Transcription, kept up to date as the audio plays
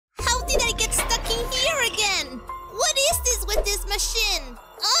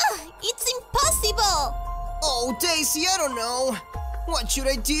Oh, Daisy, I don't know. What should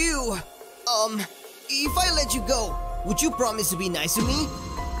I do? If I let you go, would you promise to be nice to me?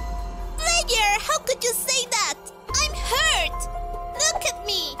 Player, how could you say that? I'm hurt! Look at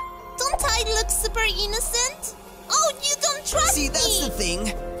me! Don't I look super innocent? Oh, you don't trust me! See, that's the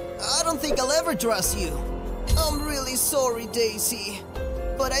thing. I don't think I'll ever trust you. I'm really sorry, Daisy.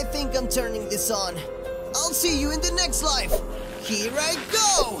 But I think I'm turning this on. I'll see you in the next life. Here I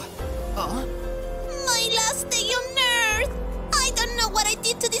go! My last day on Earth! I don't know what I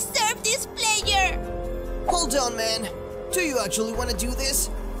did to deserve this, Player! Hold on, man. Do you actually want to do this?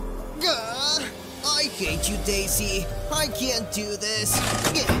 I hate you, Daisy. I can't do this.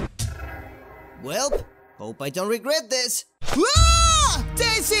 Well, hope I don't regret this. Ah!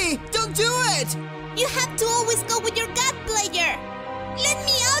 Daisy, don't do it! You have to always go with your gut, Player! Let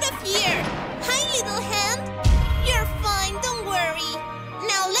me out of here! Hi, little hand! You're fine, don't worry.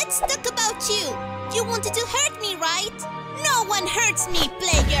 Now let's talk about you. You wanted to hurt me, right? No one hurts me,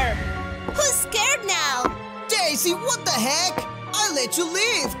 Player! Who's scared now? Daisy, what the heck? I let you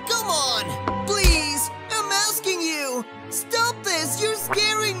leave! Come on! Please! I'm asking you! Stop this! You're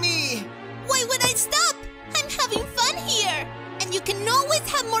scaring me! Why would I stop? I'm having fun here! And you can always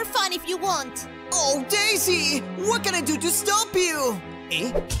have more fun if you want! Oh, Daisy! What can I do to stop you?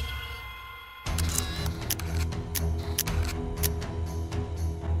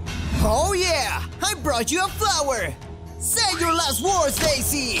 Oh yeah! I brought you a flower! Say your last words,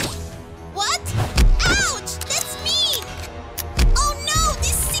 Daisy! What? Ouch! That's mean! Oh no!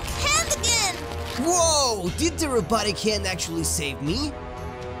 This sick hand again! Whoa! Did the robotic hand actually save me?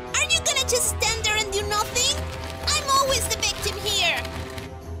 Are you gonna just stand there and do nothing? I'm always the victim here!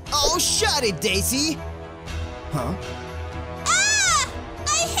 Oh, shut it, Daisy! Huh? Ah!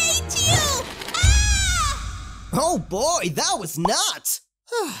 I hate you! Ah! Oh boy, that was nuts!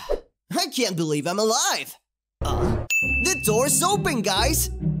 I can't believe I'm alive! The door's open, guys!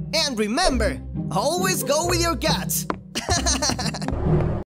 And remember, always go with your guts!